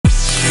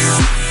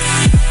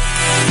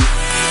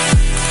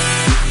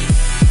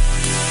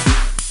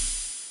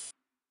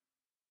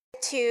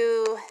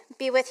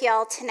be with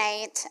y'all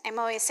tonight. I'm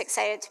always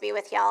excited to be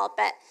with y'all,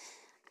 but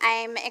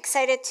I'm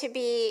excited to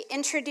be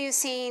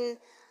introducing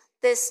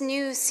this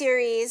new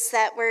series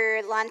that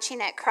we're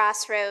launching at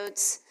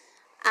Crossroads,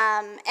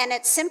 and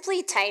it's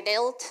simply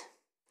titled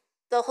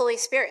The Holy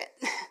Spirit.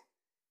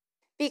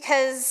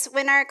 Because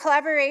when our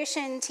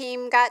collaboration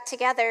team got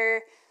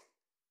together,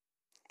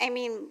 I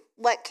mean,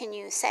 what can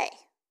you say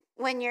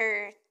when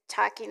you're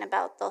talking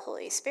about the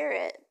Holy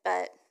Spirit,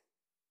 but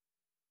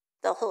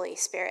the Holy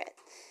Spirit?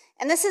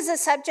 And this is a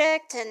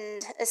subject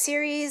and a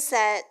series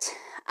that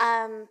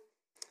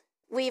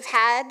we've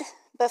had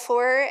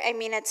before. I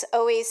mean, it's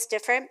always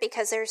different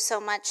because there's so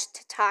much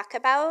to talk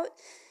about.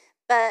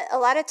 But a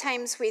lot of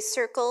times we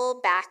circle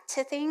back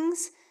to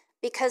things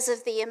because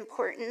of the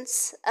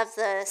importance of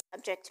the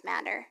subject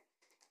matter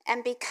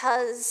and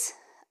because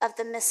of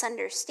the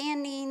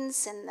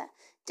misunderstandings and the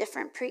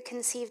different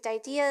preconceived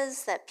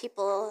ideas that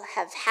people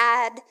have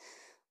had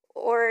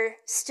or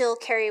still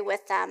carry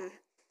with them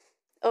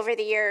over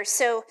the years.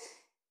 So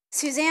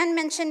Suzanne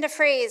mentioned a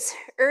phrase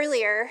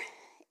earlier,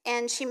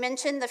 and she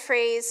mentioned the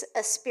phrase,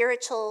 a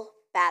spiritual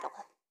battle.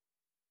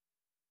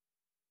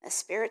 A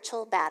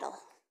spiritual battle.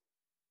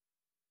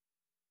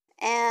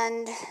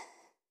 And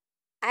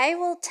I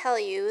will tell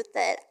you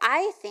that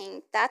I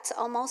think that's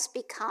almost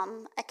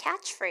become a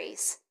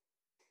catchphrase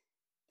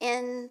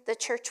in the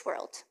church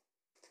world.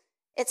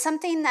 It's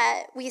something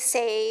that we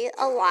say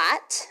a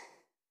lot,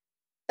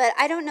 but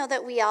I don't know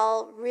that we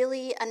all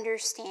really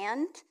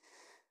understand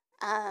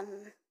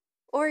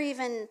or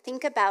even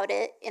think about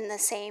it in the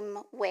same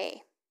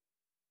way.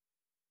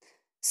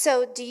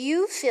 So do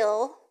you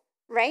feel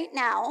right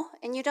now,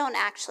 and you don't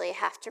actually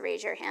have to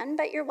raise your hand,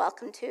 but you're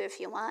welcome to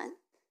if you want,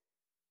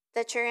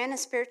 that you're in a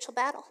spiritual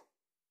battle?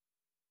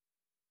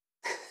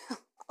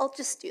 I'll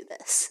just do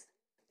this.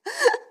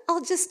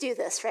 I'll just do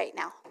this right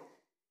now.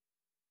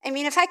 I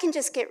mean, if I can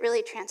just get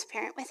really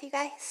transparent with you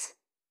guys,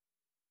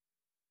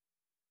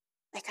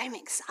 like I'm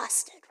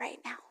exhausted right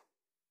now.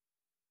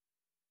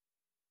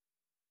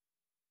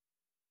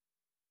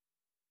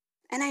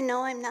 And I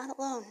know I'm not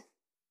alone.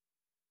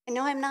 I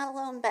know I'm not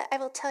alone, but I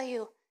will tell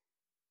you,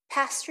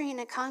 pastoring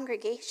a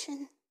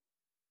congregation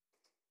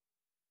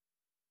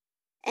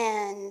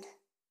and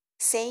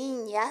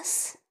saying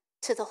yes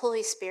to the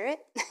Holy Spirit,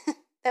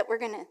 that we're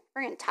gonna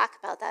talk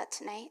about that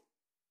tonight.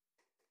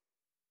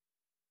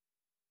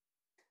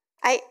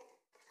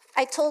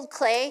 I told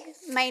Clay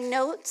my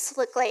notes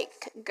look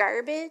like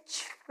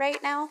garbage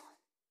right now.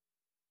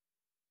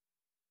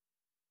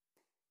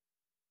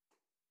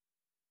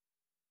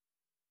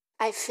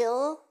 I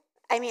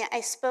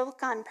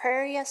spoke on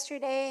prayer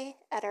yesterday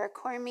at our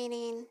core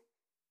meeting,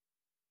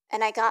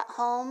 and I got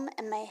home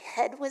and my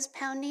head was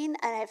pounding,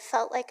 and I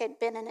felt like I'd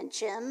been in a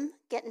gym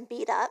getting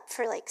beat up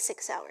for like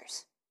 6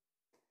 hours.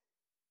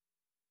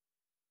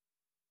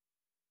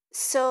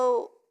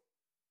 So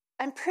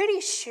I'm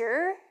pretty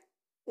sure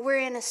we're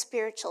in a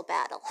spiritual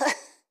battle.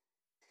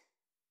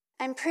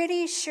 I'm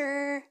pretty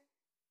sure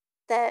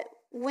that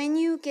when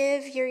you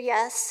give your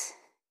yes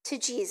to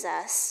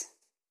Jesus,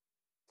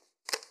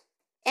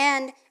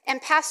 and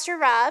Pastor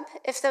Rob,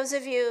 if those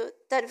of you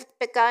that have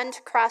begun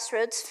to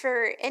Crossroads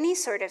for any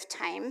sort of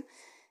time,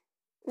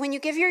 when you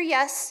give your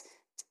yes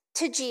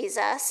to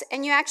Jesus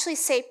and you actually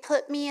say,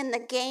 put me in the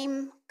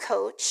game,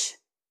 coach,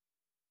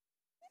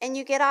 and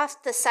you get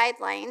off the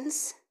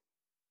sidelines,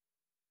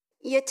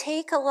 you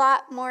take a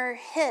lot more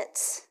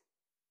hits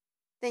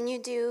than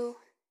you do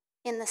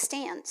in the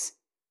stands.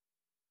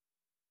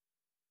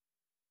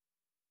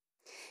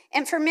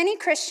 And for many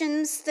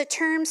Christians, the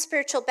term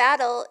spiritual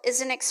battle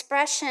is an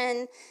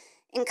expression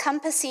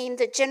encompassing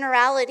the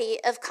generality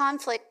of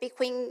conflict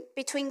between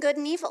good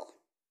and evil,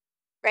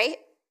 right?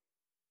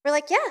 We're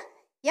like,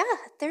 yeah,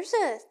 there's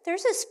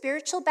a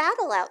spiritual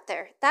battle out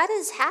there. That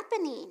is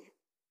happening.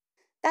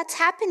 That's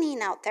happening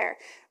out there,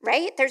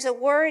 right? There's a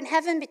war in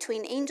heaven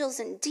between angels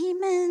and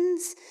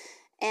demons.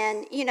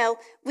 And,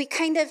 we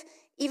kind of,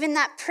 even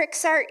that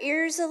pricks our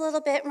ears a little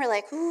bit. And we're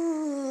like,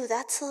 ooh,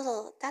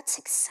 that's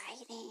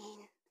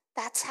exciting.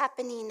 That's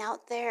happening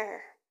out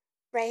there,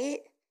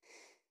 right?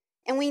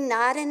 And we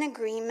nod in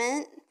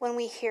agreement when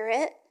we hear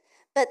it.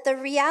 But the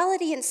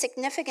reality and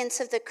significance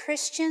of the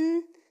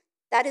Christian,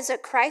 that is a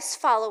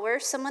Christ follower,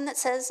 someone that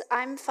says,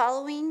 I'm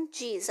following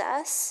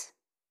Jesus,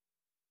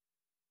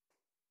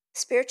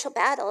 spiritual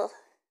battle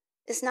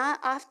is not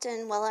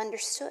often well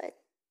understood.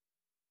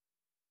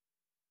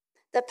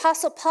 The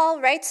Apostle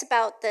Paul writes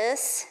about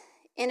this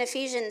in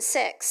Ephesians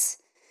 6,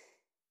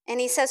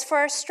 and he says, for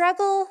our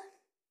struggle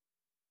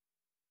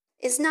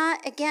is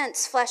not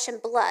against flesh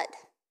and blood,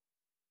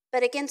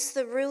 but against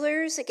the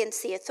rulers,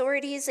 against the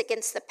authorities,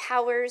 against the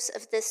powers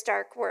of this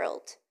dark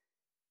world,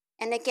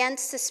 and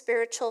against the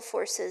spiritual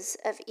forces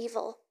of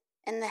evil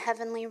in the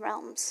heavenly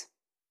realms.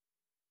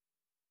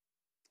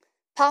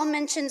 Paul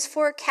mentions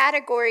 4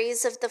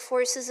 categories of the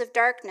forces of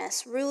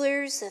darkness: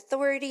 rulers,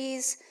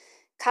 authorities,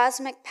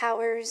 cosmic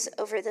powers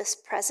over this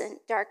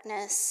present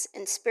darkness,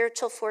 and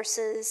spiritual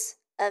forces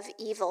of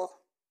evil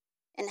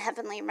in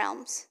heavenly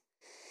realms.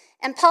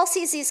 And Paul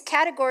sees these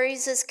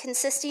categories as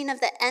consisting of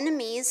the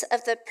enemies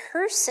of the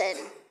person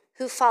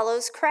who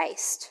follows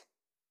Christ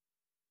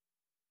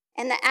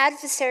and the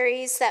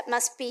adversaries that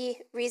must be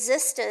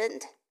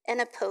resisted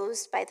and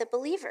opposed by the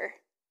believer.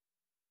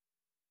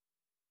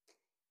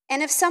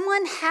 And if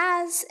someone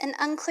has an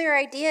unclear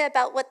idea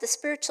about what the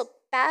spiritual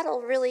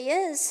battle really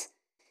is,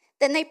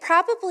 then they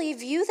probably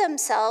view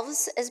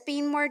themselves as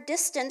being more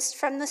distanced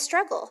from the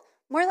struggle,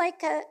 more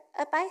like a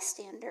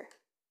bystander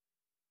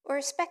or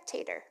a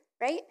spectator,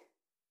 right?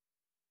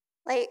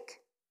 Like,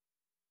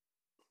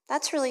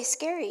 that's really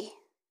scary.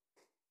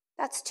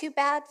 That's too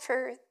bad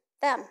for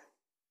them.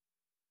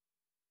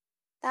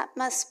 That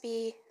must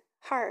be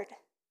hard.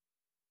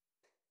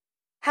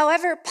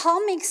 However,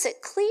 Paul makes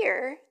it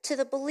clear to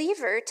the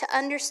believer to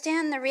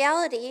understand the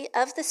reality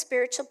of the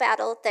spiritual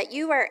battle that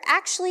you are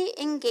actually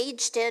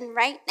engaged in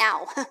right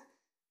now.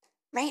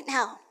 Right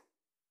now.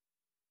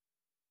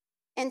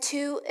 And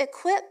to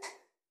equip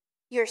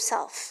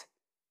yourself.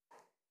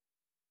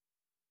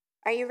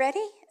 Are you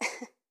ready?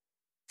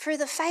 For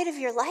the fight of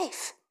your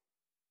life.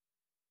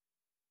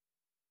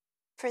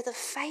 For the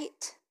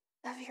fight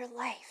of your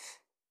life.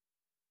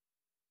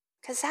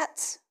 Because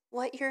that's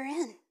what you're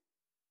in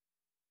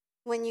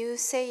when you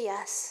say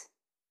yes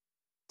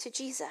to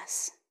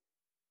Jesus.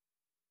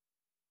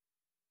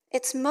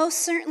 It's most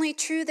certainly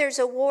true there's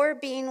a war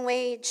being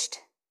waged,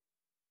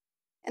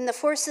 and the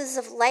forces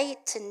of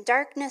light and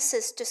darkness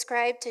is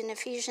described in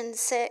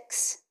Ephesians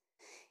 6.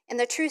 And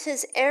the truth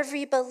is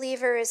every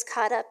believer is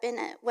caught up in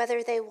it,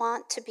 whether they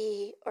want to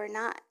be or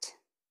not.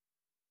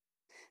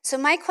 So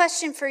my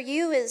question for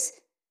you is,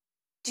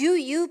 do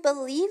you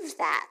believe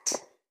that?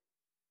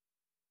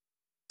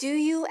 Do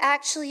you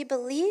actually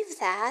believe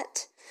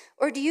that?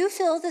 Or do you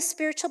feel the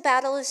spiritual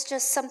battle is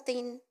just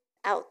something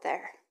out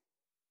there?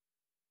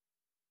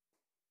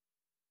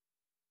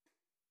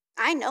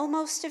 I know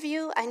most of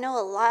you. I know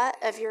a lot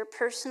of your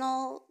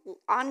personal,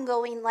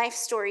 ongoing life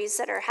stories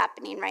that are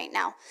happening right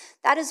now.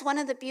 That is one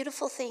of the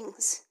beautiful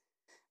things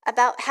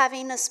about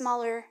having a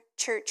smaller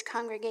church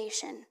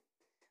congregation.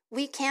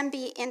 We can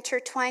be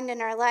intertwined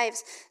in our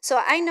lives.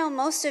 So I know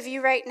most of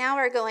you right now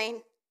are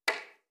going,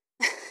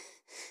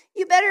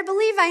 you better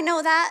believe I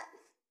know that.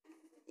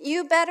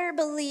 You better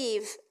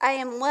believe I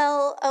am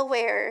well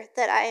aware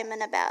that I am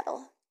in a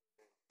battle.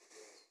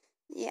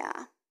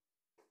 Yeah.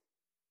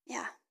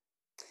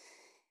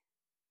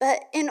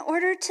 But in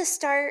order to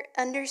start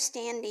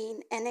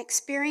understanding and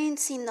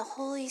experiencing the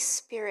Holy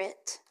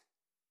Spirit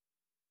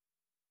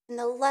and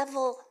the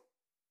level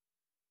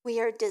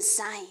we are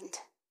designed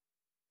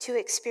to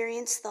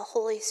experience the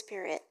Holy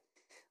Spirit,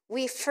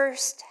 we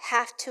first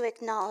have to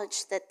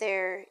acknowledge that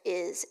there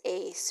is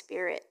a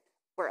spirit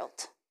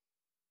world.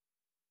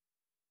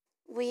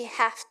 We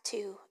have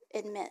to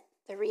admit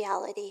the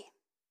reality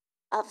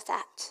of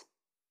that.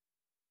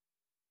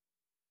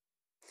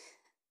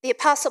 The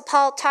Apostle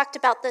Paul talked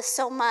about this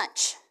so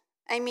much.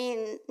 I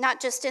mean, not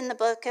just in the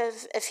book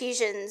of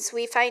Ephesians.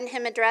 We find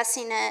him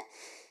addressing it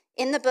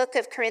in the book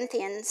of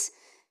Corinthians.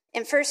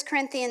 In 1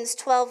 Corinthians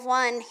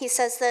 12:1, he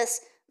says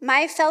this,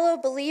 "My fellow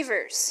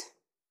believers,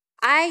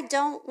 I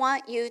don't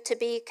want you to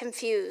be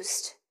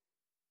confused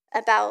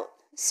about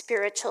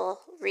spiritual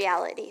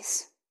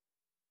realities."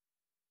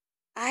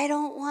 I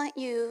don't want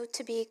you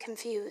to be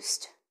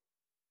confused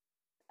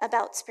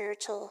about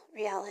spiritual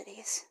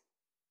realities.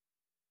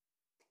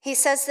 He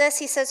says this,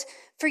 he says,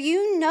 "For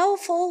you know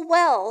full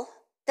well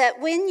that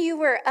when you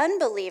were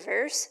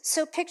unbelievers,"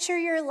 so picture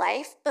your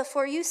life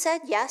before you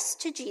said yes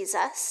to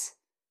Jesus.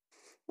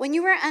 When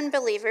you were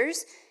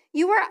unbelievers,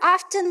 you were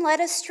often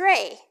led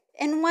astray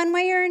in one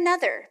way or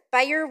another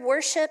by your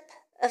worship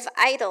of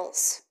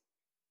idols,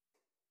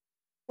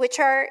 which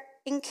are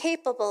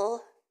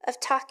incapable of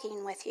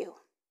talking with you.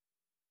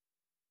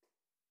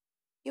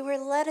 You were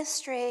led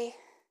astray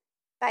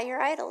by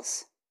your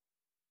idols.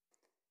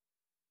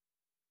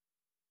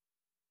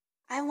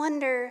 I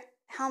wonder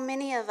how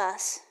many of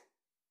us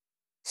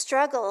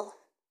struggle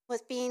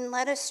with being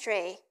led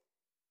astray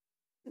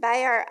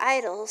by our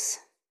idols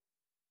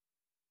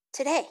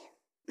today.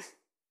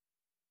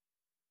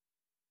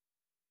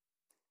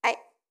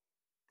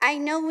 I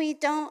know we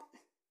don't,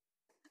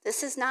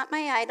 this is not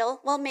my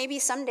idol. Well, maybe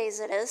some days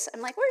it is.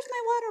 I'm like, where's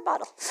my water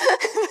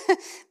bottle?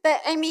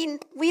 But I mean,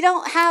 we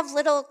don't have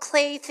little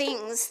clay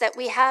things that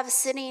we have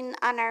sitting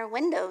on our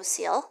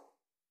windowsill.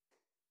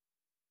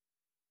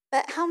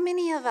 But how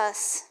many of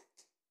us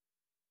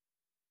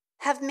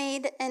have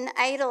made an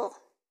idol,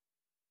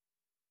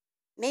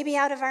 maybe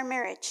out of our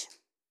marriage?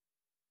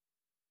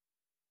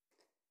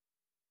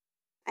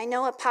 I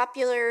know a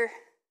popular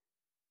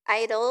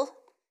idol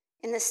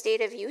in the state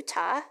of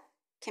Utah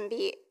can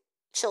be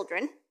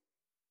children.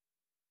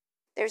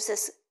 There's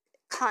this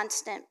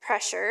constant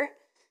pressure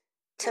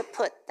to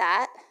put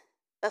that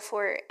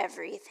before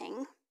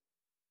everything.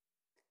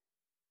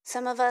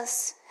 Some of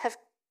us have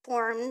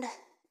formed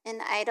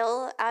an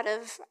idol out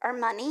of our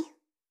money,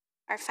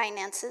 our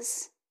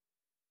finances.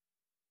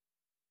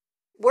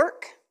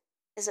 Work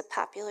is a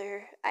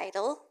popular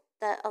idol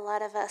that a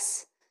lot of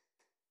us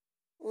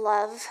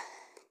love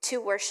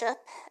to worship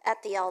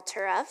at the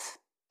altar of?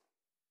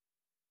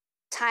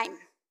 Time.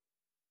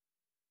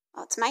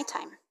 Well, it's my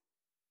time.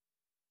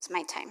 It's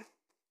my time.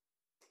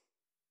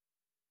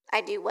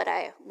 I do what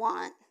I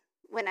want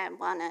when I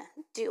want to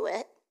do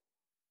it.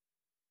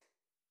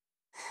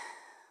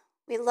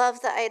 We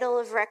love the idol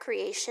of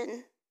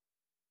recreation.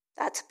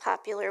 That's a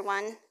popular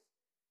one.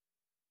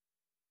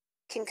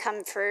 Can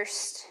come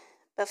first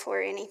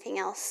before anything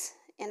else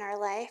in our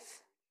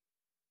life.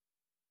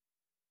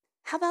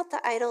 How about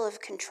the idol of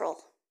control?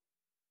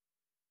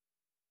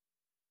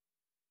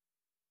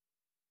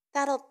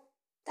 That'll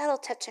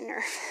touch a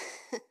nerve.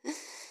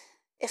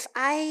 If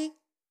I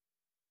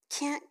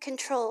can't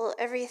control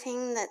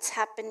everything that's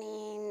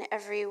happening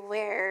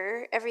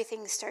everywhere,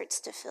 everything starts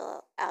to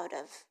feel out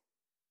of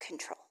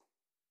control.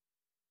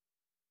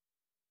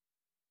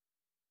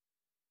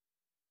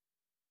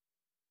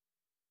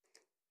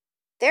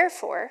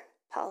 Therefore,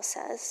 Paul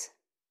says,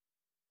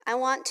 I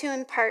want to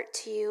impart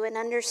to you an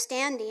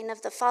understanding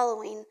of the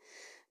following.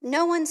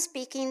 No one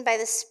speaking by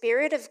the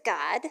Spirit of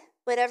God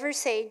would ever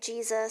say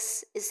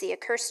Jesus is the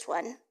accursed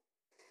one.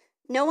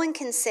 No one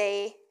can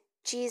say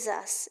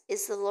Jesus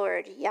is the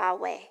Lord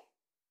Yahweh.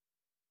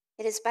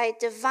 It is by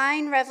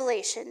divine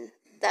revelation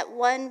that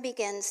one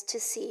begins to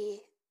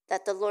see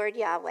that the Lord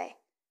Yahweh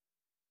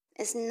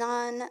is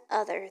none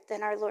other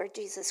than our Lord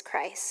Jesus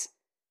Christ,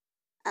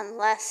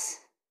 unless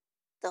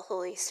the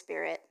Holy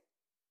Spirit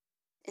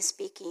is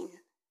speaking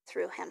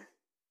through him.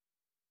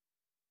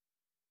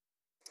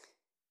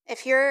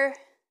 If you're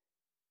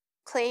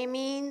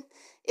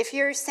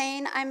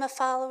saying I'm a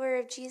follower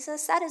of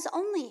Jesus, that is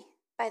only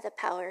by the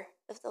power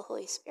of the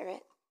Holy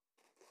Spirit.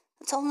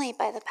 It's only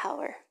by the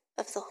power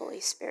of the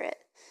Holy Spirit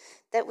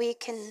that we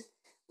can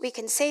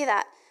say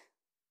that.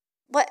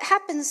 What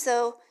happens,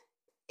 though,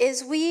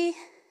 is we,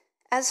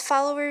 as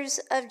followers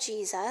of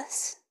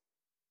Jesus,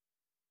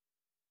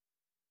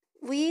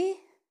 we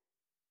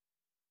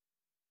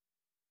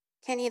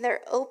can either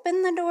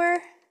open the door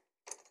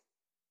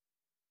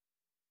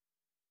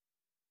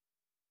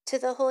to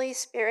the Holy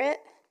Spirit,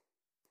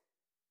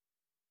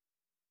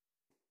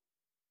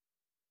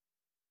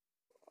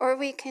 or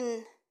we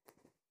can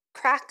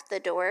crack the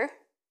door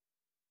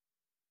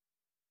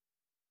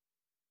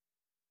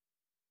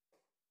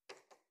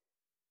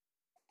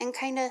and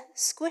kind of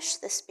squish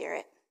the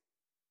Spirit.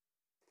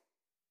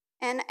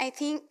 And I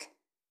think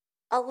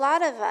a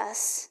lot of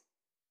us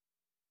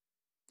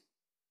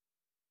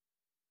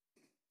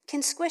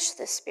can squish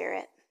the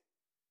Spirit.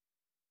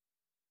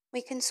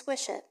 We can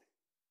squish it.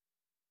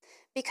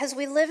 Because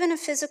we live in a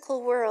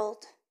physical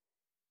world,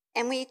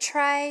 and we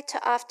try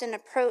to often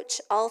approach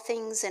all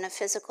things in a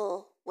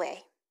physical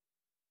way.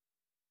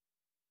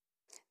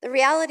 The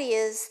reality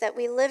is that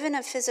we live in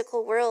a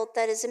physical world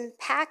that is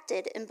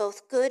impacted in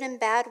both good and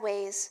bad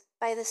ways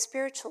by the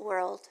spiritual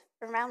world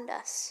around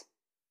us.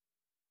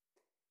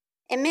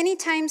 And many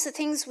times the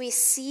things we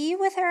see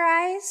with our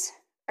eyes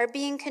are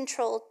being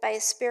controlled by a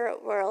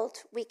spirit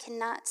world we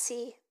cannot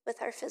see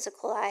with our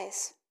physical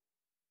eyes.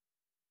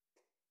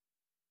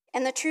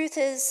 And the truth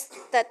is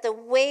that the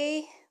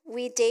way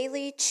we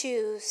daily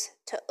choose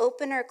to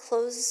open or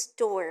close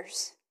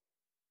doors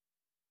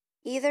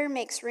either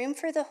makes room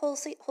for the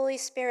Holy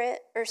Spirit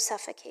or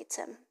suffocates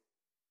him.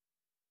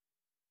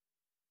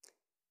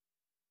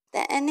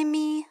 The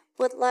enemy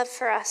would love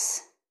for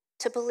us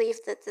to believe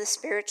that the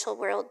spiritual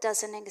world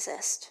doesn't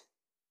exist.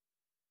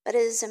 But it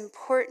is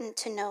important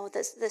to know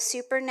about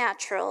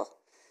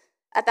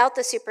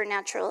the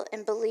supernatural,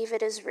 and believe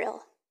it is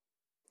real.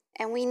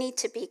 And we need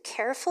to be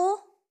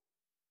careful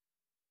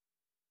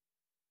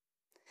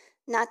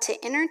not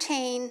to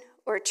entertain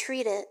or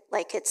treat it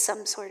like it's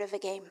some sort of a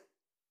game.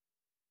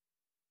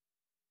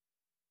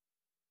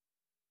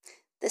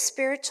 The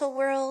spiritual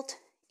world,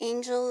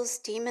 angels,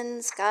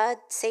 demons, God,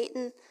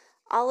 Satan,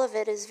 all of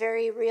it is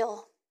very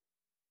real.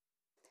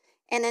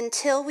 And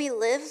until we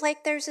live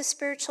like there's a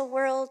spiritual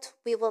world,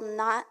 we will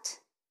not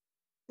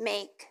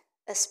make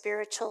a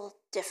spiritual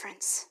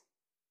difference.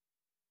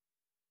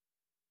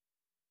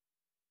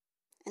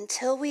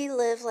 Until we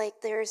live like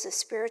there's a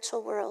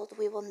spiritual world,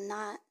 we will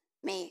not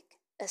make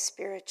a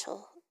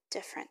spiritual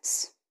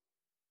difference.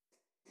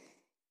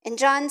 In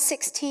John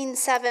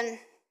 16:7,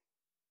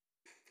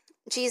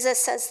 Jesus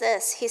says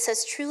this. He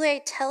says, "Truly I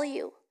tell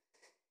you,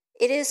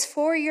 it is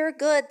for your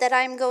good that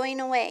I'm going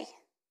away.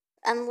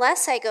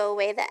 Unless I go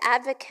away, the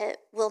advocate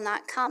will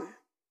not come.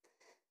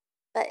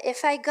 But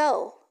if I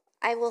go,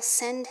 I will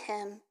send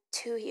him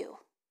to you."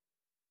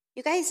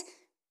 You guys,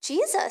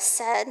 Jesus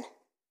said,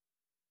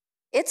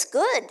 it's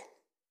good.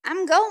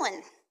 I'm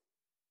going.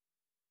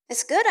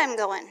 It's good I'm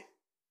going.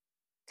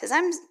 Because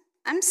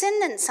I'm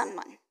sending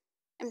someone.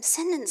 I'm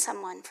sending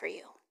someone for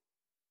you.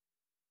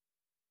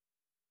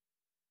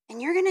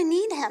 And you're going to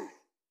need him.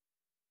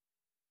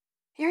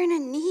 You're going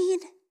to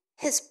need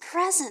his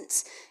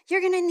presence.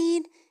 You're going to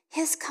need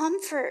his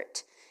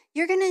comfort.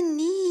 You're going to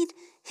need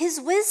his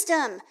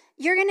wisdom.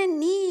 You're going to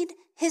need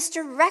his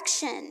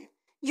direction.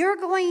 You're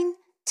going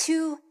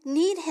to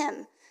need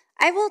him.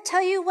 I will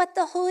tell you what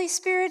the Holy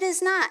Spirit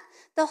is not.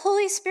 The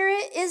Holy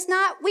Spirit is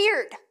not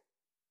weird.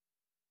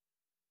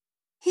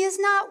 He is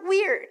not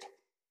weird.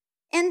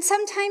 And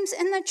sometimes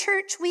in the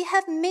church, we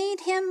have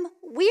made him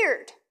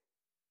weird.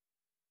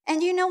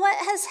 And you know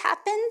what has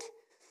happened?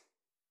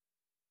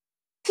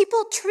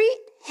 People treat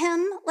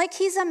him like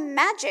he's a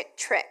magic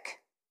trick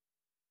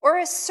or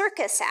a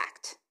circus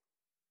act.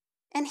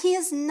 And he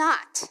is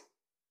not.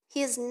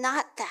 He is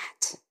not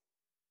that.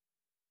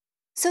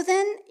 So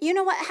then, you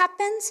know what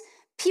happens?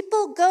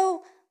 People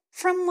go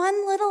from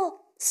one little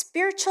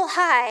spiritual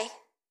high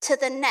to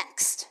the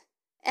next.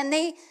 And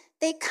they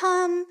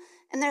come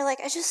and they're like,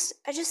 I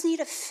just need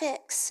a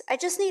fix. I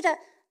just need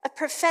a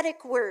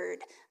prophetic word.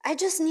 I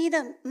just need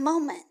a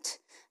moment.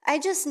 I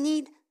just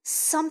need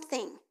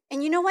something.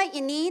 And you know what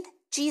you need?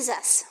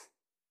 Jesus.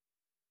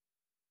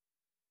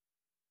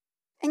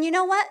 And you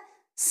know what?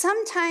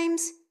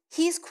 Sometimes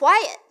he's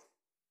quiet.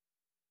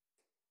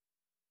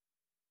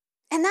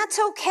 And that's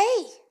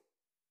okay.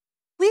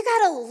 We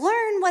got to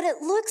learn what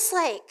it looks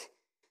like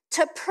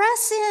to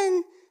press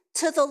in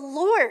to the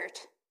Lord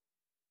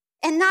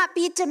and not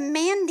be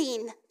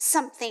demanding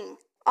something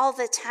all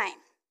the time.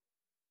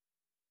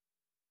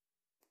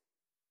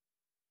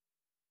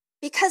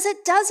 Because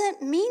it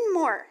doesn't mean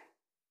more.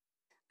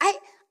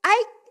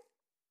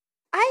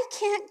 I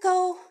can't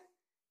go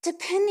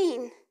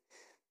depending,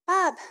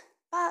 Bob,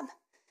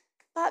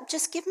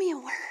 just give me a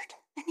word.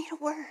 I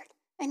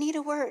need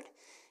a word.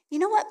 You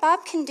know what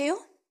Bob can do?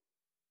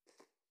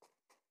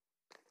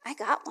 I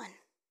got one.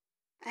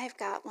 I've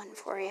got one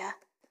for you.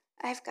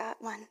 I've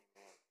got one.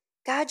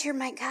 God, you're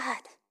my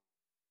God.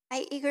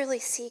 I eagerly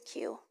seek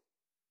you.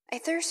 I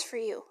thirst for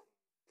you.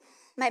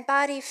 My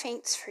body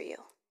faints for you.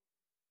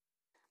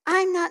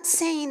 I'm not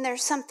saying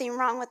there's something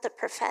wrong with the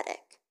prophetic.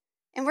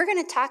 And we're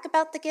going to talk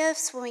about the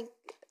gifts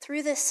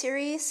through this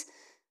series.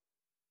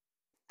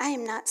 I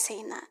am not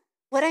saying that.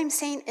 What I'm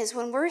saying is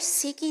when we're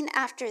seeking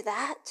after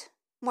that,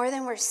 more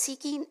than we're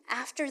seeking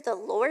after the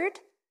Lord,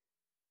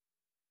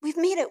 we've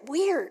made it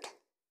weird.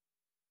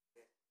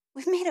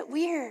 We've made it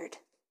weird.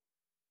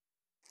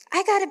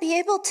 I got to be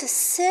able to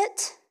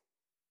sit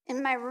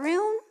in my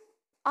room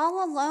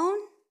all alone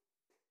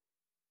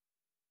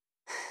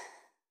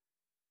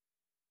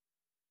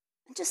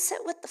and just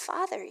sit with the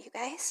Father, you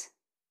guys.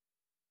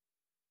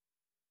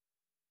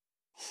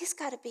 He's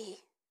got to be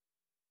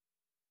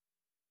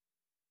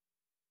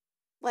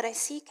what I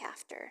seek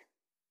after.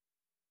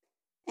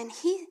 And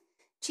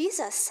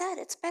Jesus said,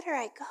 it's better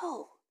I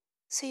go.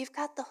 So you've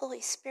got the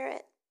Holy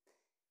Spirit.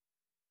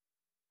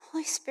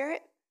 Holy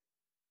Spirit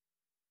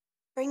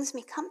brings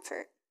me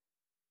comfort.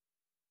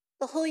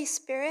 The Holy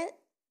Spirit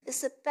is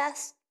the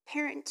best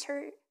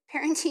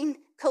parenting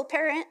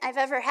co-parent I've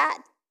ever had.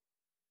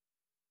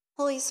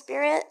 Holy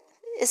Spirit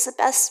is the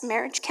best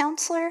marriage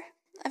counselor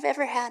I've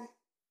ever had.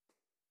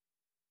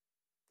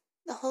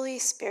 The Holy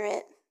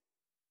Spirit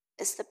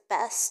is the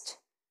best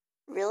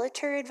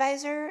realtor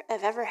advisor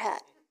I've ever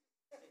had.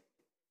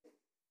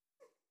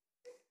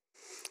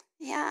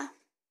 Yeah.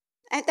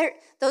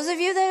 Those of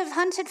you that have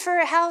hunted for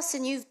a house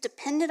and you've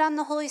depended on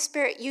the Holy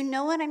Spirit, you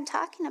know what I'm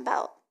talking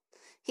about.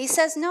 He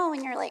says no,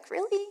 and you're like,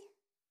 really?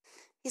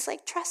 He's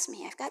like, trust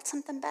me, I've got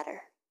something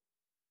better.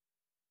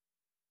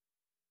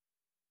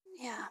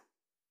 Yeah.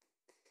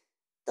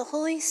 The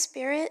Holy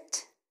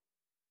Spirit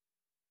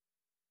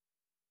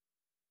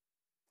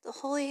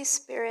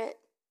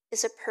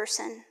is a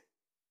person.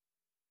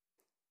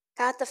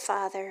 God the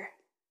Father,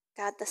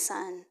 God the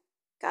Son,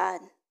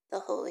 God the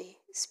Holy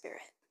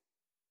Spirit.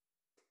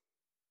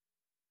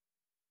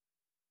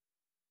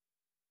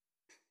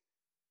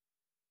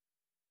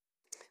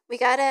 We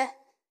got to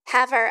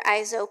have our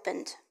eyes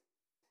opened.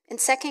 In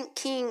 2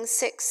 Kings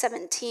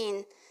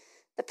 6:17,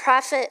 the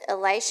prophet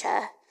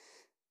Elisha,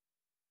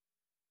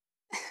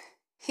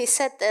 he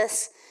said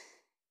this,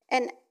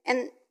 and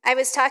I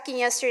was talking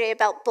yesterday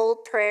about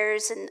bold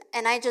prayers,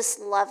 and I just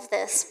love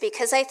this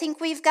because I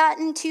think we've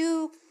gotten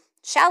too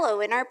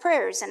shallow in our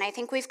prayers, and I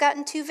think we've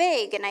gotten too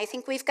vague, and I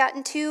think we've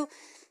gotten too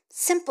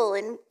simple,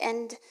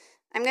 and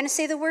I'm going to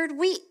say the word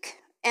weak.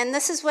 And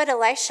this is what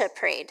Elisha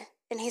prayed.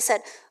 And he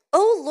said,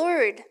 "Oh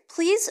Lord,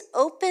 please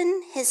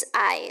open his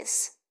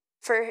eyes."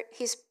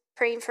 He's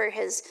praying for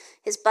his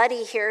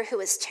buddy here who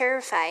is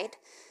terrified,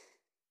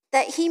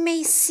 that he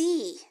may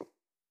see.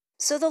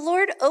 So the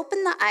Lord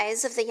opened the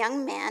eyes of the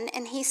young man,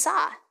 and he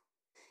saw.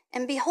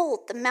 And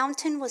behold, the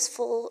mountain was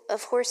full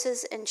of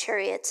horses and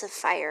chariots of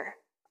fire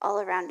all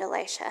around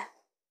Elisha.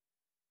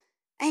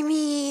 I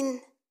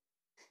mean,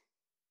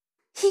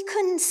 he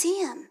couldn't see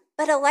him,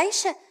 but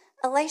Elisha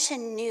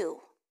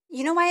knew.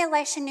 You know why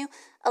Elisha knew?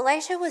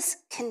 Elisha was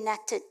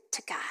connected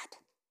to God.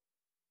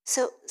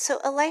 So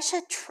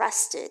Elisha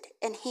trusted,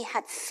 and he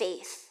had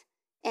faith,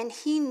 and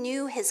he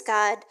knew his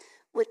God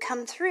would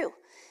come through.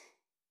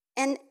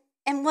 And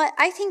what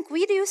I think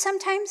we do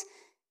sometimes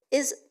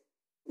is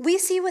we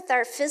see with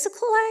our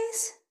physical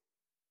eyes,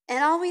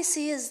 and all we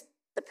see is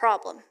the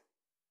problem.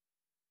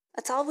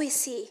 That's all we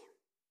see.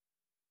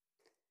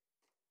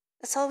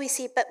 That's all we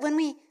see. But when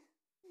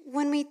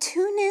we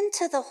tune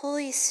into the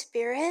Holy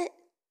Spirit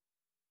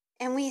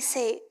and we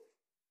say,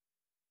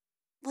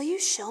 will you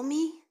show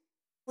me?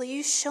 Will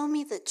you show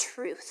me the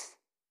truth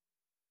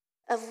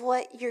of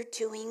what you're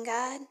doing,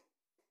 God.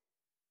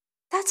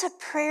 That's a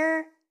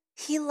prayer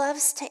he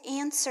loves to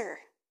answer.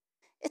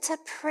 It's a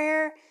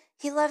prayer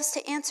he loves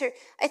to answer.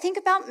 I think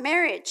about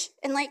marriage,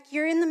 and like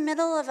you're in the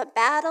middle of a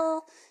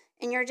battle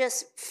and you're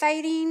just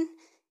fighting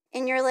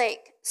and you're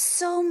like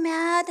so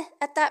mad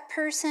at that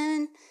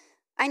person.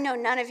 I know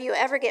none of you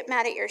ever get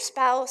mad at your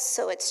spouse,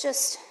 so it's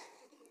just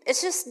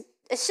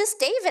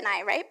Dave and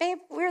I, right, babe?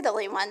 We're the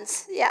only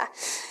ones. Yeah.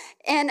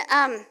 And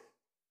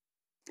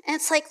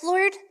it's like,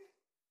 Lord,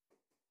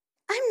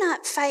 I'm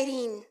not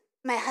fighting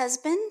my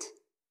husband.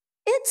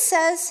 It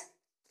says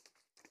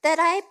that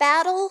I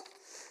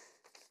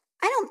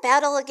don't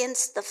battle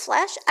against the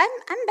flesh.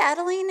 I'm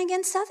battling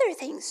against other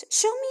things.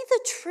 Show me the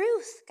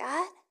truth,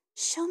 God.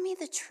 Show me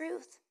the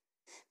truth.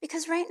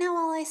 Because right now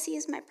all I see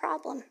is my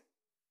problem.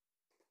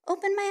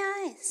 Open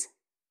my eyes.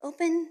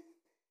 Open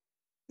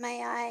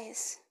my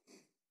eyes.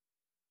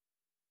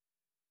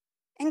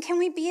 And can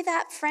we be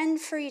that friend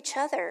for each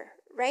other,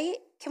 right?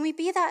 Can we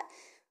be that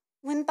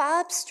when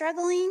Bob's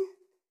struggling?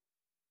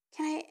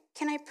 Can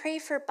I pray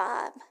for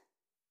Bob?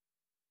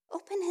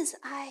 Open his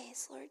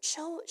eyes, Lord.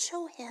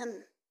 Show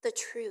him the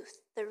truth,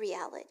 the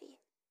reality.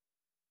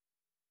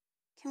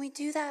 Can we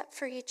do that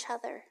for each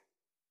other?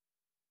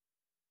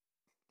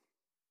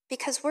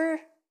 Because we're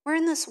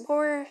in this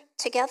war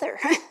together.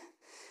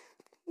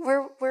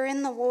 we're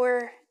in the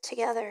war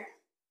together.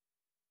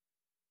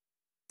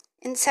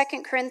 In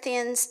 2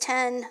 Corinthians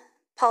 10,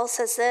 Paul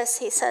says this.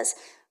 He says,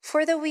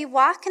 "For though we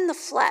walk in the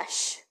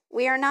flesh,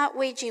 we are not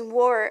waging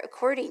war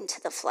according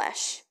to the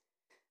flesh.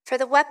 For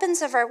the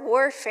weapons of our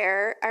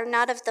warfare are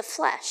not of the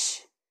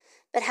flesh,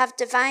 but have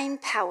divine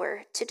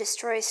power to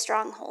destroy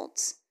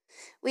strongholds.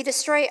 We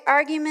destroy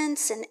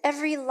arguments and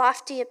every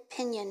lofty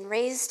opinion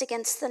raised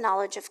against the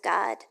knowledge of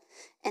God,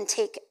 and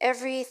take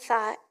every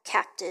thought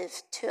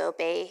captive to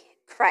obey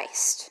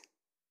Christ."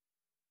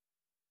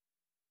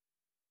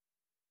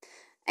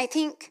 I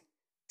think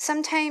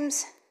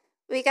sometimes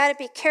we got to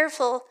be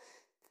careful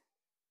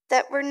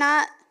that we're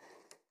not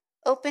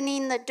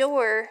opening the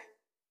door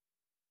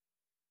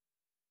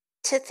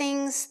to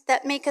things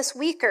that make us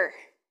weaker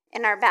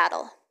in our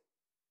battle.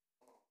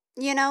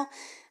 You know,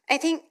 I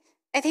think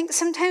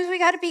sometimes we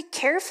got to be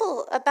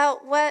careful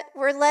about what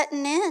we're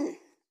letting in,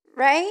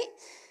 right?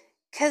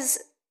 Because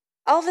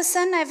all of a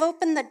sudden I've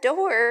opened the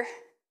door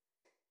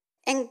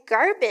and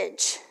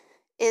garbage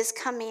is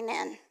coming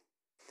in.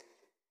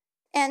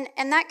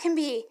 And that can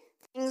be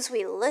things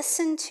we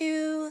listen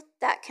to,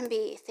 that can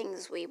be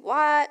things we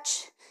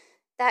watch,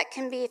 that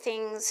can be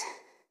things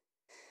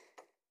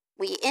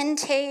we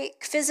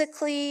intake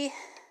physically,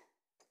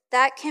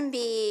 that can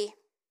be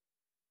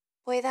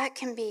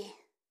the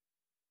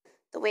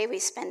way we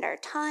spend our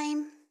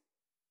time.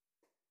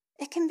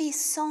 It can be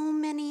so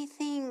many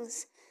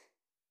things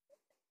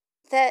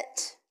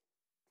that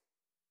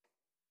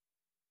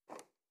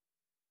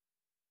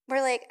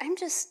we're like, I'm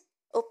just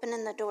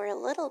opening the door a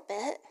little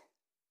bit.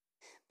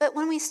 But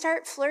when we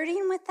start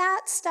flirting with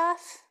that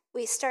stuff,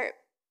 we start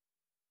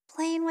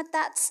playing with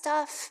that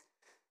stuff,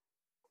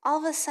 all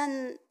of a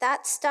sudden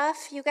that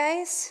stuff, you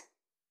guys,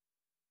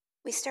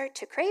 we start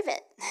to crave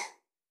it.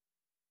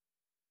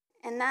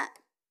 And that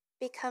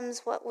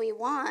becomes what we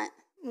want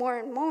more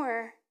and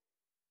more.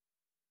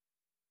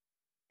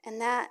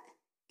 And that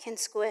can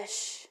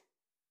squish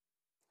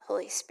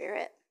Holy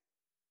Spirit.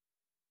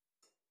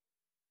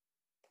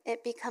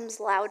 It becomes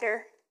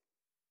louder.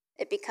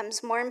 It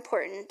becomes more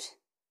important.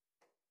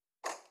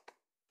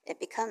 It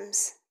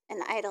becomes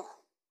an idol.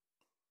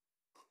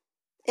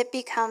 It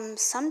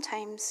becomes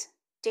sometimes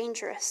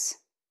dangerous.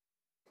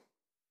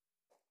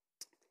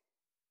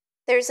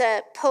 There's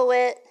a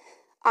poet,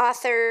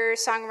 author,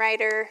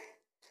 songwriter,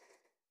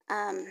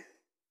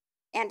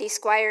 Andy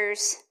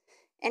Squires,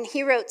 and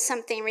he wrote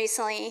something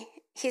recently.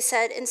 He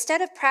said,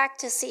 instead of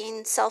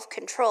practicing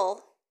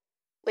self-control,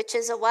 which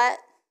is a what?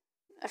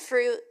 A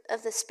fruit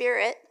of the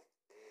Spirit,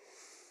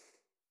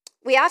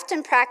 we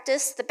often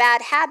practice the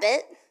bad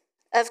habit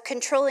of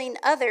controlling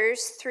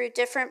others through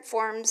different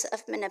forms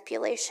of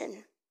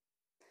manipulation.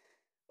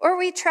 Or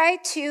we try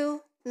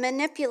to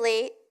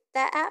manipulate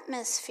the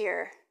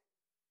atmosphere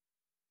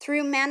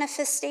through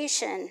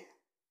manifestation.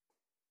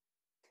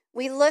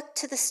 We look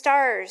to the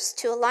stars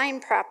to align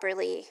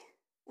properly.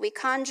 We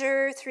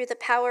conjure through the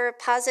power of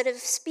positive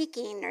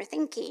speaking or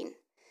thinking.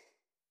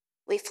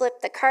 We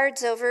flip the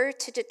cards over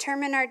to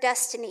determine our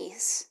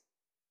destinies,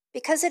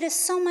 because it is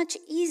so much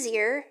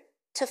easier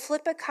to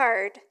flip a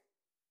card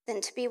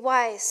than to be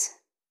wise.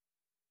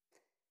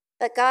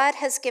 But God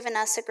has given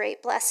us a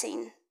great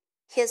blessing.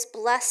 He has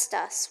blessed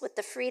us with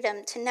the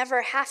freedom to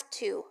never have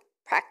to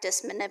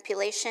practice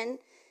manipulation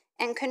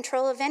and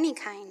control of any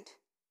kind.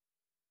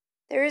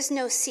 There is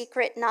no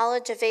secret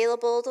knowledge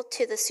available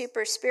to the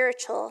super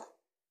spiritual.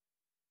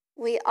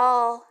 We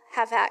all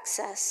have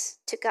access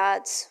to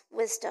God's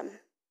wisdom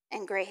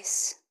and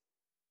grace.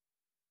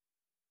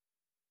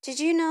 Did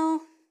you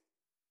know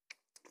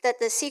that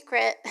the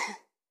secret,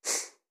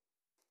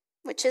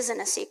 which isn't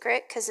a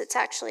secret because it's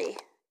actually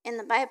in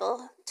the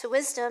Bible, to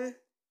wisdom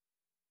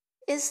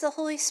is the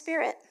Holy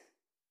Spirit?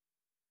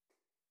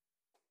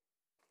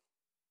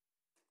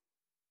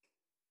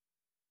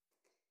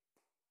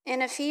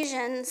 In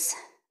Ephesians,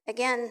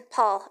 again,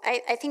 Paul,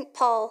 I think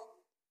Paul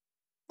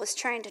was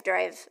trying to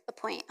drive a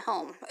point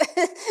home.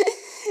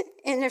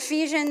 In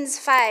Ephesians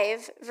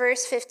 5,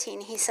 verse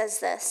 15, he says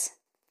this: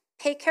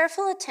 "Pay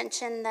careful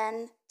attention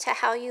then to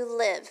how you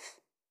live,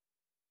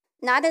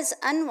 not as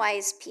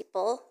unwise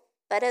people,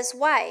 but as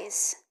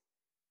wise,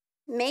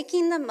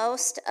 making the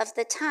most of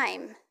the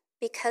time,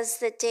 because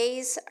the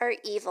days are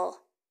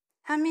evil."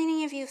 How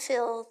many of you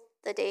feel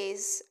the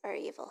days are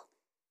evil?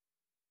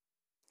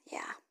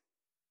 Yeah.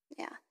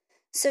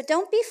 So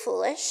don't be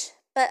foolish,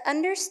 but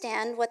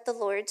understand what the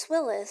Lord's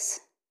will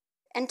is.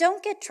 And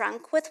don't get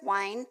drunk with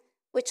wine,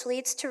 which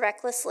leads to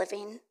reckless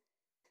living,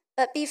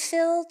 but be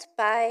filled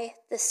by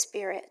the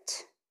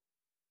Spirit.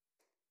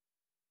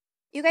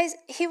 You guys,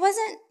 he was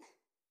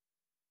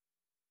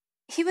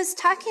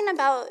talking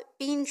about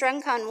being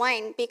drunk on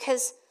wine,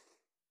 because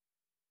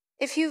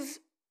if you've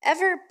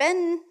ever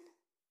been,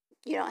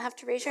 you don't have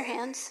to raise your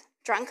hands,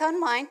 drunk on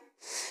wine,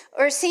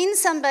 or seen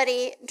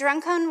somebody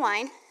drunk on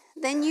wine,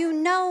 then you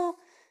know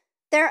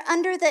they're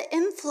under the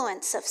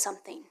influence of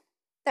something.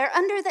 They're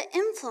under the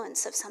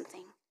influence of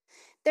something.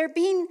 They're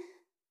being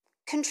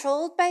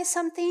controlled by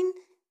something.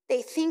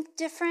 They think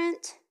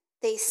different.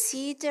 They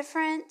see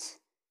different.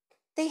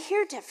 They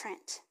hear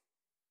different.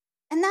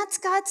 And that's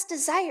God's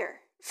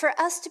desire, for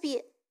us to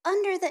be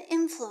under the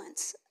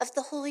influence of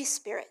the Holy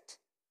Spirit.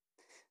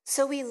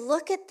 So we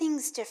look at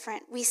things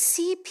different. We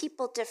see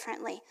people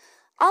differently.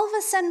 All of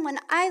a sudden, when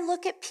I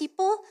look at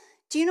people,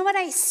 do you know what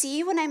I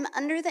see when I'm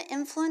under the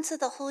influence of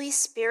the Holy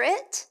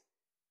Spirit?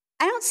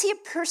 I don't see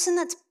a person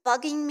that's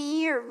bugging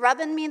me or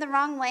rubbing me the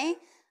wrong way.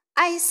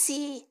 I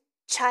see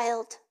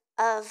child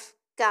of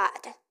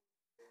God.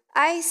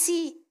 I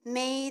see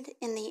made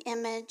in the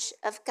image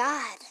of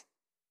God.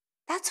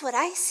 That's what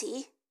I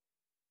see,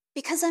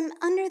 because I'm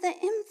under the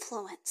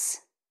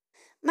influence.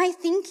 My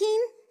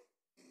thinking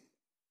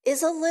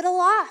is a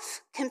little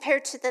off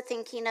compared to the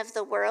thinking of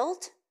the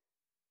world,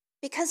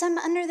 because I'm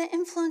under the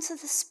influence of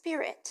the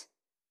Spirit.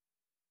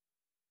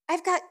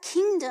 I've got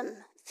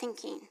kingdom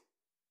thinking.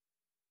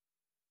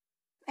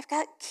 I've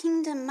got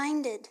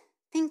kingdom-minded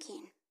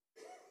thinking.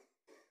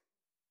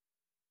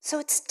 So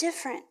it's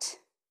different.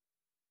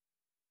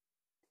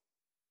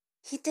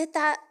 He did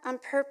that on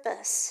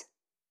purpose.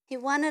 He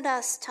wanted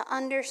us to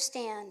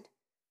understand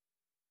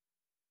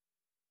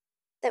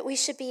that we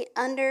should be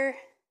under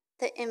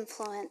the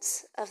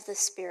influence of the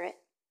Spirit.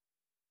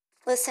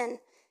 Listen,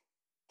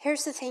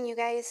 here's the thing, you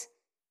guys.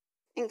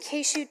 In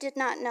case you did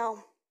not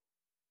know,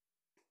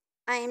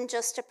 I am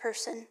just a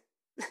person.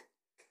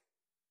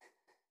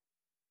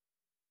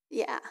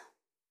 Yeah,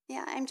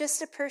 I'm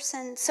just a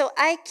person. So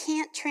I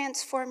can't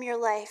transform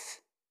your life.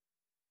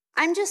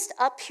 I'm just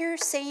up here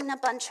saying a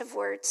bunch of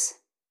words.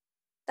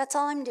 That's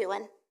all I'm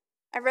doing.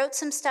 I wrote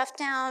some stuff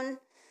down.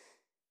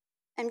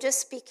 I'm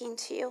just speaking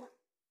to you.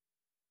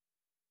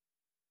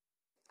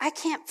 I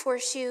can't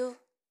force you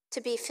to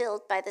be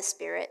filled by the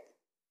Spirit.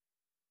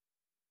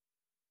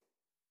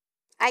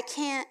 I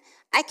can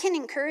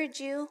encourage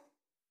you.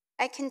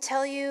 I can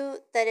tell you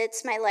that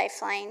it's my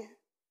lifeline.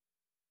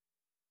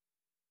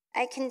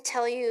 I can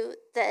tell you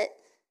that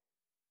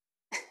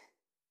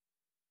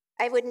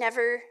I would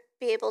never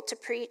be able to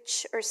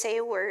preach or say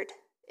a word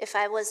if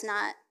I was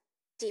not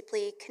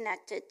deeply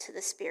connected to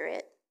the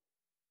Spirit.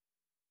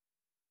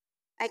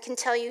 I can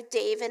tell you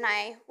Dave and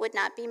I would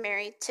not be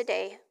married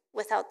today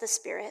without the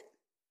Spirit.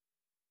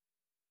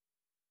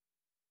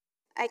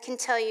 I can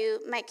tell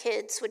you my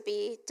kids would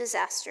be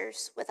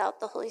disasters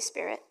without the Holy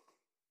Spirit.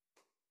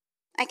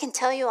 I can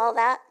tell you all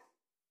that.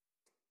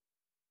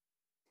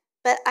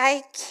 But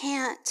I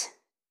can't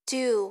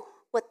do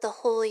what the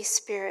Holy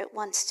Spirit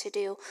wants to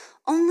do.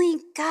 Only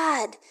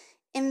God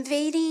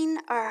invading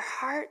our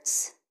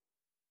hearts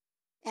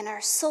and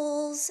our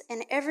souls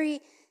and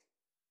every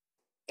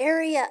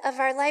area of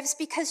our lives.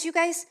 Because you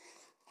guys,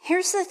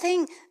 here's the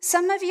thing.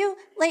 Some of you,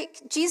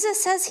 like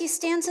Jesus says, he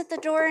stands at the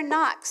door and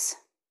knocks.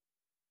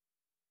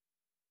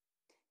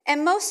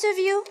 And most of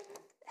you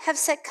have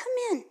said, come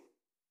in,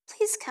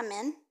 please come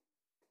in.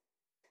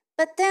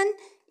 But then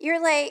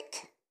you're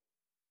like,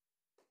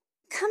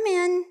 come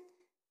in,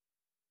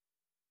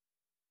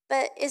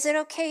 but is it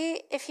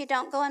okay if you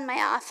don't go in my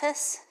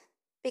office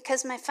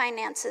because my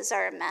finances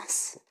are a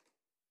mess?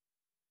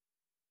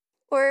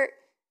 Or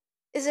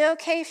is it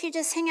okay if you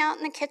just hang out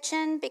in the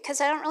kitchen because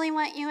I don't really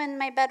want you in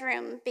my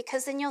bedroom,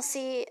 because then you'll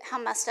see how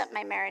messed up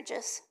my marriage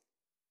is?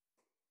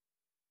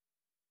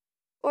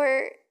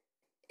 Or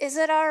is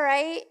it all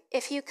right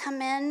if you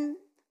come in?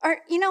 Or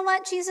you know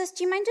what, Jesus,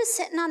 do you mind just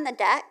sitting on the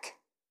deck?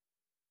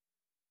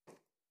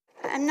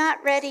 I'm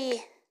not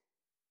ready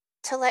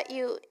to let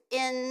you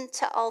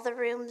into all the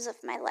rooms of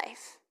my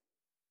life.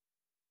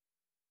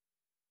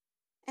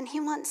 And he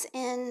wants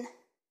in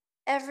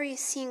every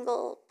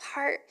single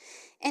part.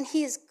 And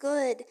he is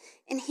good,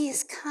 and he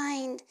is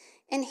kind,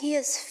 and he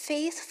is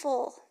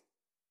faithful.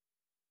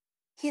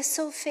 He is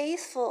so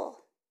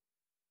faithful.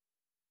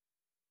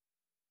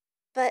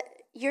 But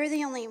you're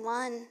the only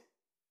one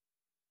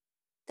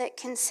that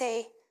can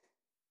say,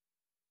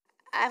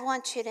 I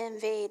want you to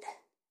invade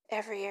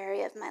every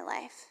area of my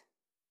life.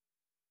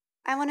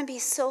 I want to be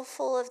so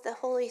full of the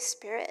Holy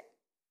Spirit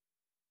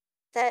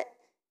that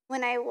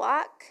when I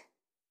walk,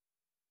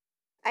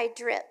 I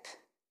drip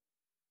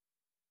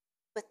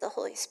with the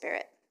Holy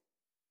Spirit.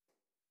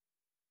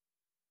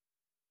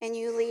 And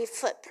you leave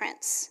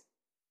footprints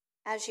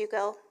as you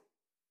go.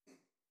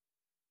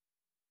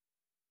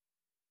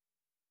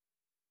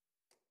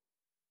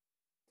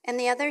 And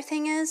the other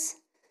thing is,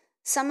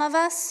 some of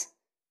us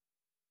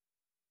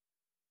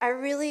are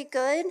really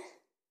good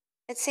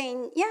at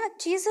saying, yeah,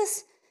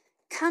 Jesus,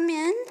 come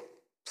in,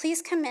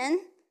 please come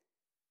in.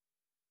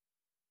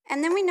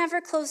 And then we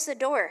never close the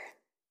door.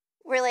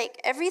 We're like,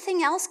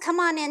 everything else, come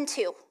on in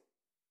too.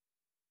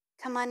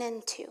 Come on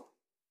in too.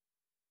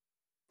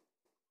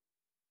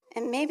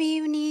 And maybe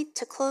you need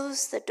to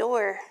close the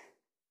door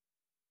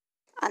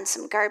on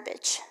some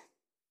garbage.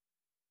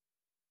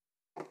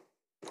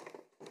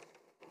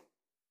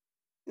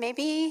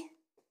 Maybe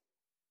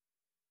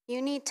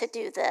you need to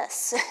do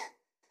this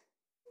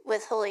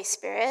with Holy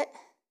Spirit.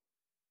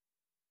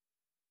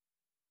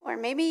 Or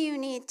maybe you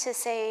need to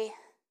say,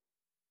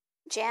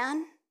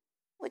 Jan,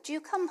 would you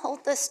come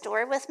hold this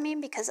door with me?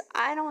 Because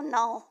I don't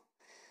know.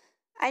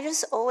 I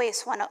just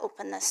always want to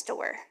open this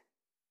door.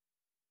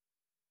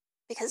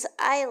 Because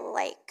I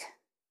like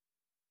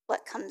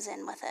what comes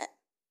in with it.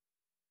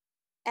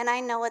 And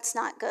I know it's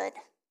not good,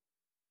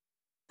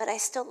 but I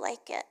still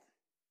like it.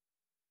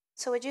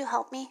 So would you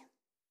help me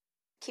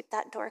keep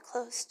that door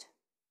closed?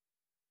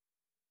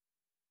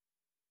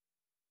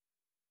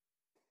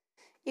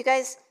 You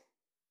guys,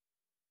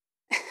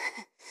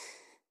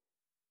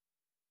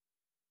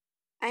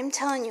 I'm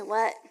telling you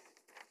what,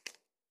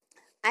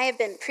 I have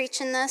been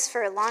preaching this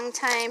for a long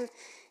time,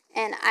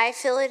 and I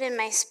feel it in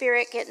my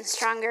spirit getting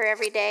stronger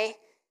every day.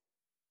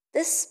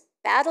 This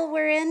battle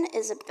we're in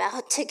is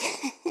about to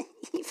get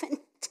even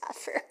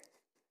tougher.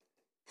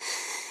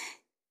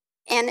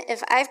 And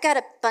if I've got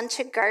a bunch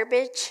of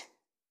garbage,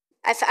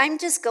 if I'm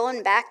just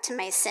going back to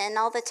my sin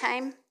all the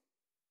time,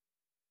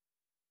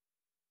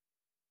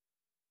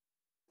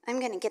 I'm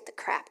going to get the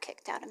crap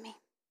kicked out of me.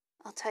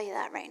 I'll tell you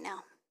that right now.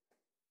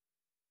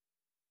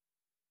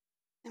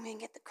 I'm going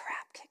to get the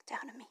crap kicked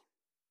out of me.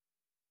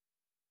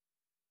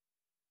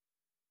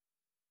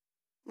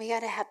 We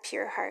got to have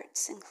pure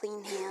hearts and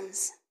clean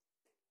hands.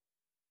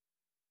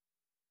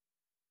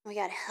 We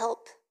got to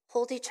help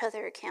hold each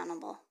other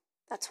accountable.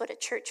 That's what a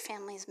church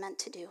family is meant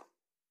to do.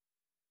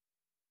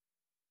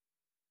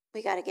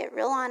 We got to get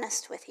real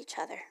honest with each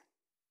other.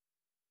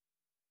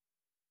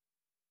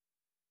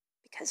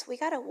 Because we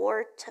got a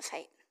war to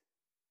fight.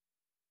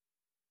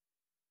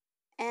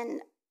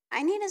 And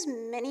I need as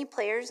many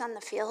players on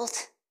the field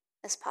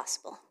as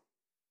possible.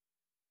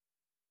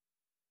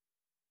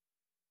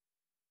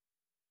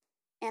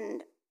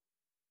 And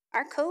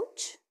our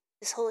coach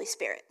is Holy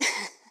Spirit.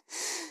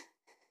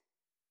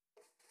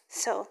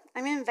 So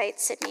I'm going to invite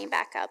Sydney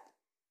back up.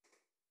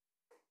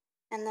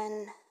 And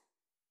then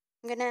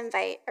I'm going to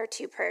invite our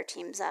two prayer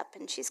teams up.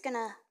 And she's going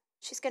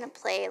to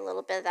play a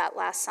little bit of that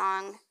last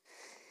song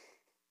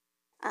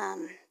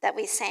that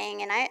we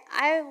sang. And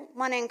I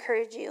want to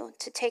encourage you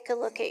to take a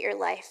look at your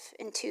life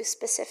in two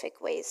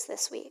specific ways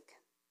this week.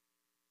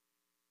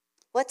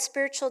 What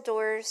spiritual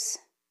doors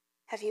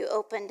have you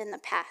opened in the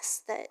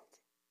past that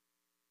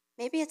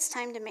maybe it's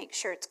time to make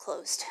sure it's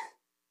closed?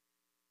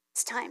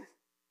 It's time.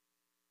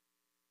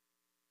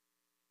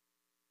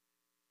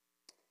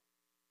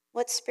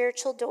 What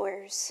spiritual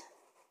doors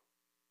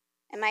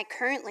am I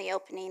currently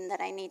opening that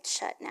I need to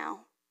shut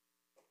now?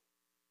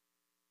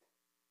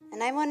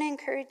 And I want to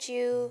encourage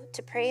you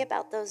to pray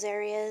about those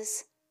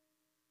areas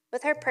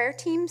with our prayer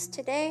teams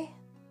today.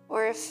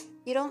 Or if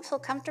you don't feel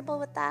comfortable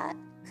with that,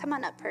 come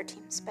on up, prayer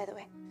teams, by the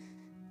way.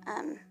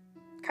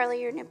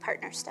 Carly, your new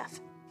partner stuff.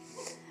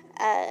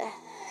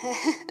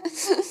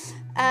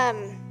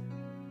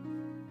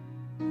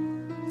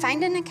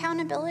 Find an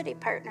accountability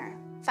partner.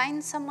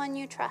 Find someone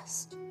you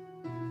trust.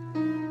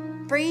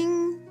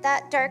 Bring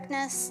that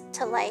darkness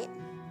to light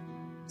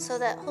so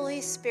that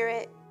Holy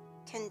Spirit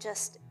can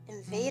just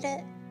invade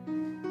it,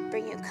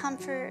 bring you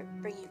comfort,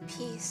 bring you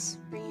peace,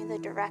 bring you the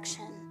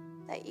direction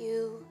that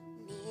you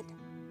need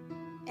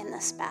in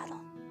this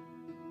battle.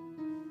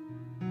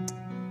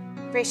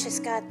 Gracious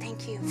God,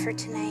 thank you for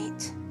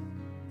tonight.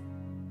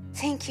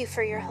 Thank you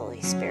for your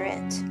Holy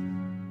Spirit.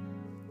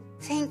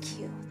 Thank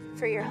you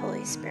for your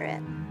Holy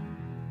Spirit.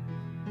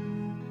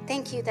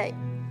 Thank you that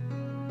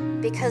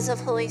because of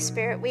Holy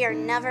Spirit, we are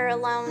never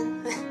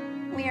alone.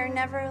 We are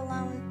never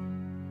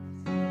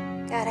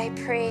alone. God, I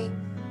pray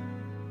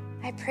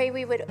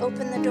we would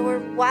open the door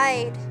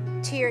wide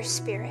to your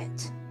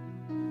Spirit.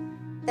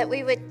 That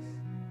we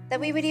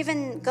would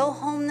even go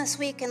home this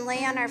week and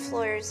lay on our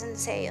floors and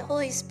say,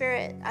 Holy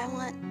Spirit, I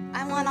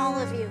want all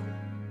of you.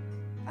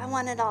 I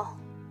want it all.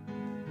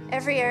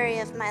 Every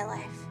area of my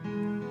life.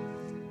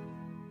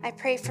 I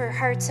pray for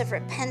hearts of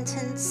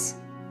repentance.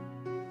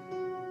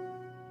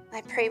 I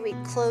pray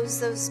we'd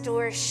close those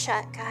doors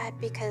shut, God,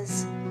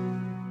 because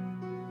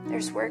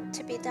there's work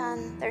to be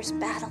done. There's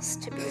battles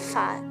to be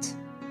fought.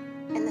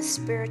 And the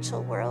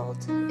spiritual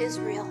world is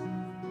real.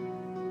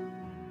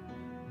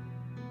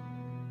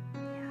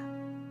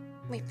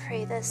 We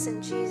pray this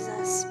in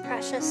Jesus'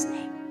 precious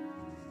name.